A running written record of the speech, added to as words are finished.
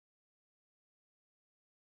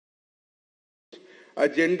a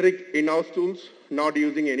generic in-house tools, not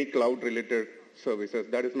using any cloud-related services.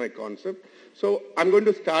 That is my concept. So I'm going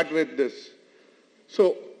to start with this.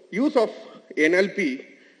 So use of NLP,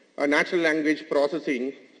 a natural language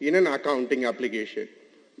processing, in an accounting application,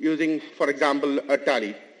 using, for example, a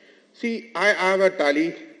tally. See, I have a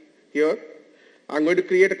tally here. I'm going to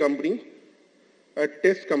create a company, a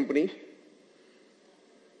test company,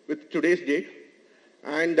 with today's date,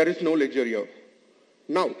 and there is no ledger here.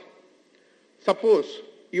 Now, suppose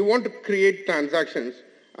you want to create transactions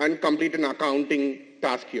and complete an accounting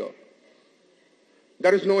task here.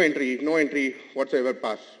 There is no entry whatsoever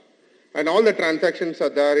passed. And all the transactions are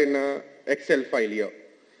there in an Excel file here.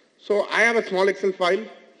 So I have a small Excel file,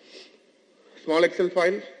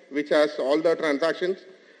 which has all the transactions,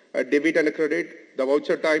 a debit and a credit, the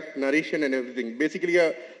voucher type, narration and everything. Basically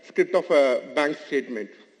a script of a bank statement,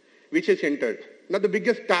 which is entered. Now the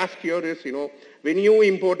biggest task here is, when you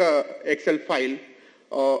import a Excel file,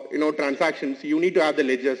 transactions, you need to have the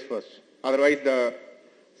ledgers first. Otherwise the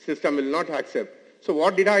system will not accept. So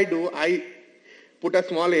what did I do? I put a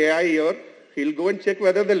small AI here. He'll go and check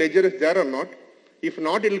whether the ledger is there or not. If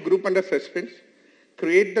not, it'll group under suspense,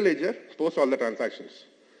 create the ledger, post all the transactions.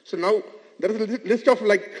 So now there is a list of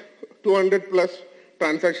like 200 plus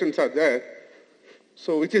transactions are there.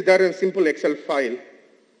 So which is there in a simple Excel file.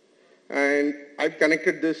 And I've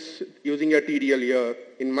connected this using a TDL here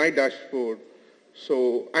in my dashboard.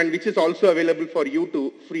 So, and which is also available for you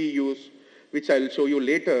to free use, which I'll show you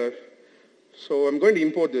later. So I'm going to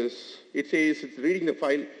import this. It says it's reading the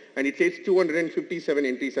file, and it says 257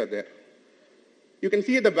 entries are there. You can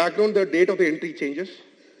see at the background the date of the entry changes.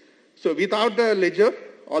 So without the ledger,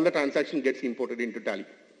 all the transaction gets imported into Tally.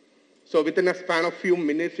 So within a span of few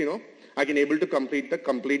minutes, I can able to complete the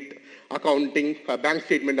complete accounting, bank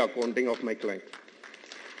statement accounting of my client.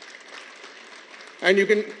 And you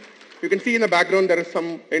can see in the background there are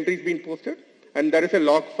some entries being posted, and there is a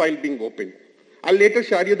log file being opened. I'll later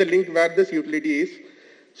share you the link where this utility is.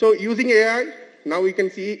 So using AI, now we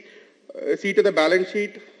can see to the balance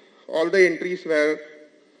sheet, all the entries were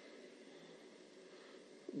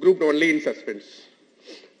grouped only in suspense.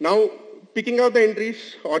 Now, picking out the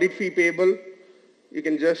entries, audit fee payable, you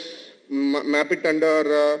can just map it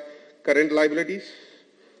under current liabilities.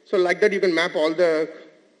 So like that, you can map all the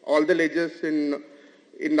ledgers in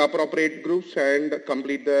the appropriate groups and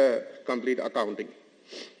complete accounting.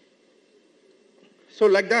 So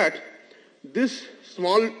like that, this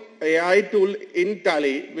small AI tool in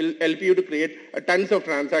Tally will help you to create tons of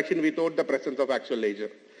transactions without the presence of actual ledger.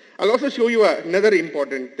 I'll also show you another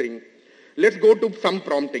important thing. Let's go to some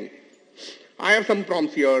prompting. I have some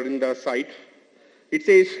prompts here in the site. It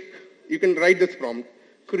says, you can write this prompt,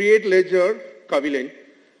 create ledger Kavilen.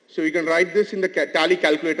 So you can write this in the Tally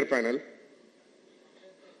calculator panel.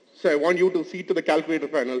 So I want you to see to the calculator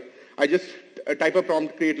panel. I just type a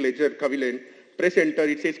prompt, create ledger Kavilen, press enter,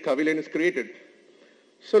 it says Kavilen is created.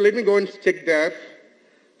 So let me go and check there,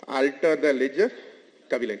 alter the ledger,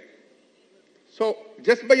 Kavilen. So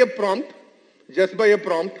just by a prompt,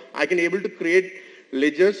 I can able to create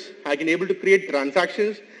ledgers, I can able to create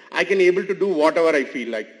transactions, I can able to do whatever I feel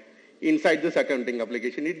like inside this accounting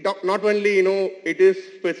application. It not only, it is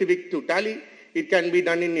specific to Tally, it can be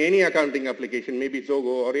done in any accounting application, maybe Zogo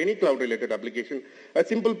or any cloud-related application. A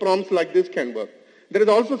simple prompts like this can work. There is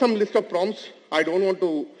also some list of prompts. I don't want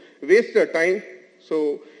to waste your time.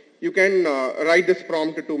 So you can write this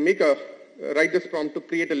prompt to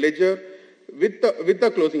create a ledger with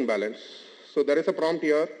the closing balance. So there is a prompt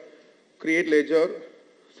here, create ledger,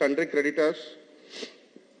 sundry creditors,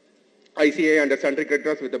 ICAI under sundry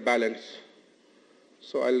creditors with the balance.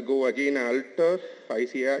 So I'll go again, alter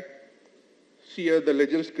ICAI. See here the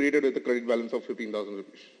ledger is created with a credit balance of 15,000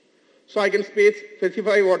 rupees. So I can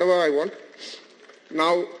specify whatever I want.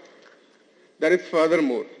 Now, there is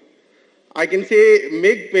furthermore. I can say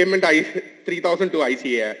make payment 3,000 to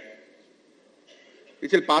ICAI,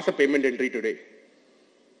 which will pass a payment entry today.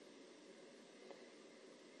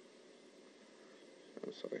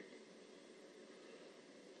 I'm sorry.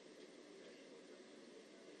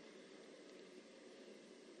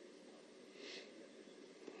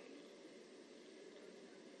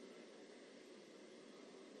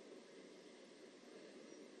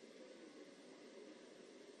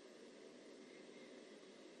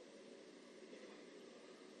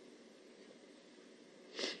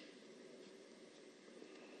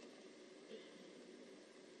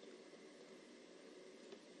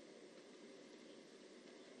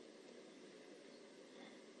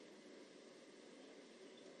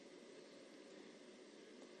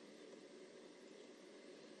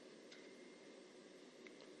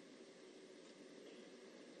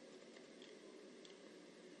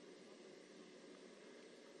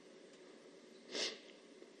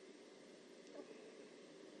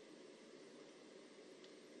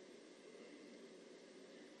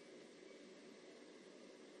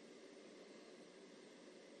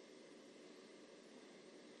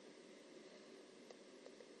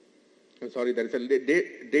 I'm sorry, there is a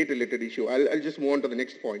date-related issue. I'll just move on to the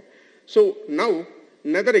next point. So now,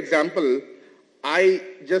 another example, I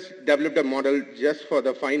just developed a model just for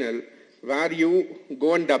the final where you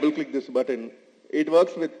go and double-click this button. It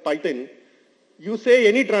works with Python. You say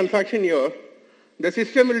any transaction here, the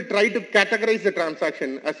system will try to categorize the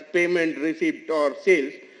transaction as payment, receipt, or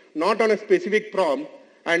sales, not on a specific prompt,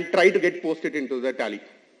 and try to get posted into the tally.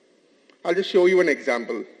 I'll just show you an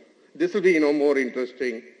example. This will be, more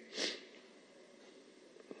interesting.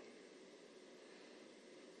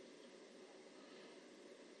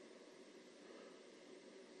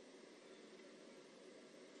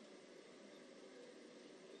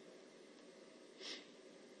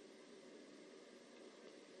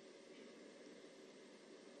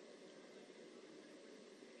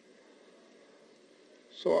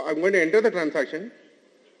 So I'm going to enter the transaction.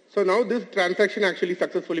 So now this transaction actually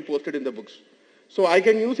successfully posted in the books. So I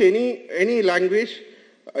can use any language,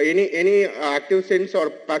 any active sense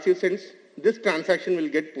or passive sense. This transaction will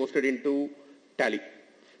get posted into tally.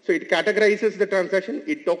 So it categorizes the transaction,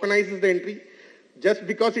 it tokenizes the entry. Just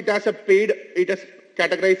because it has it has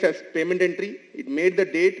categorized as payment entry, it made the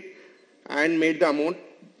date and made the amount,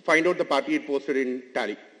 find out the party it posted in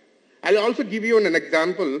tally. I'll also give you an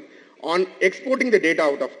example on exporting the data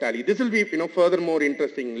out of tally. This will be furthermore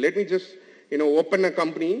interesting. Let me just open a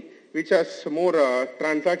company which has more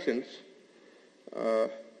transactions.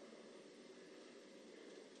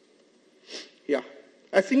 Yeah,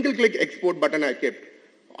 a single click export button I kept.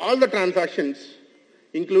 All the transactions,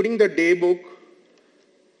 including the daybook,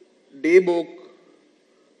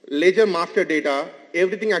 ledger master data,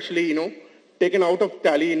 everything actually taken out of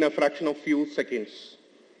tally in a fraction of few seconds.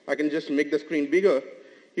 I can just make the screen bigger.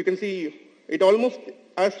 You can see it almost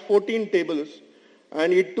has 14 tables,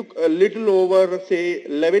 and it took a little over, say,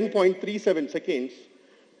 11.37 seconds,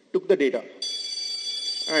 took the data.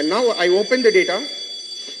 And now I open the data.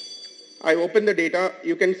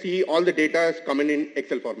 You can see all the data is coming in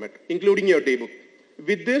Excel format, including your daybook.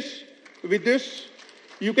 With this,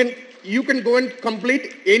 you can go and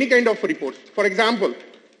complete any kind of reports. For example,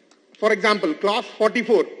 class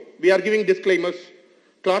 44, we are giving disclaimers.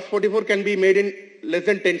 Class 44 can be made in less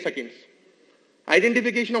than 10 seconds.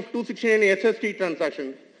 Identification of 269 SST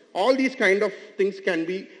transactions. All these kind of things can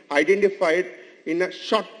be identified in a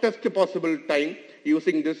shortest possible time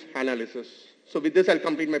using this analysis. So with this, I'll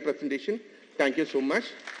complete my presentation. Thank you so much.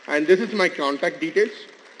 And this is my contact details,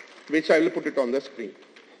 which I will put it on the screen.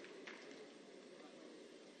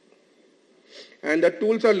 And the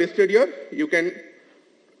tools are listed here. You can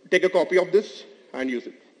take a copy of this and use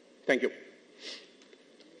it. Thank you.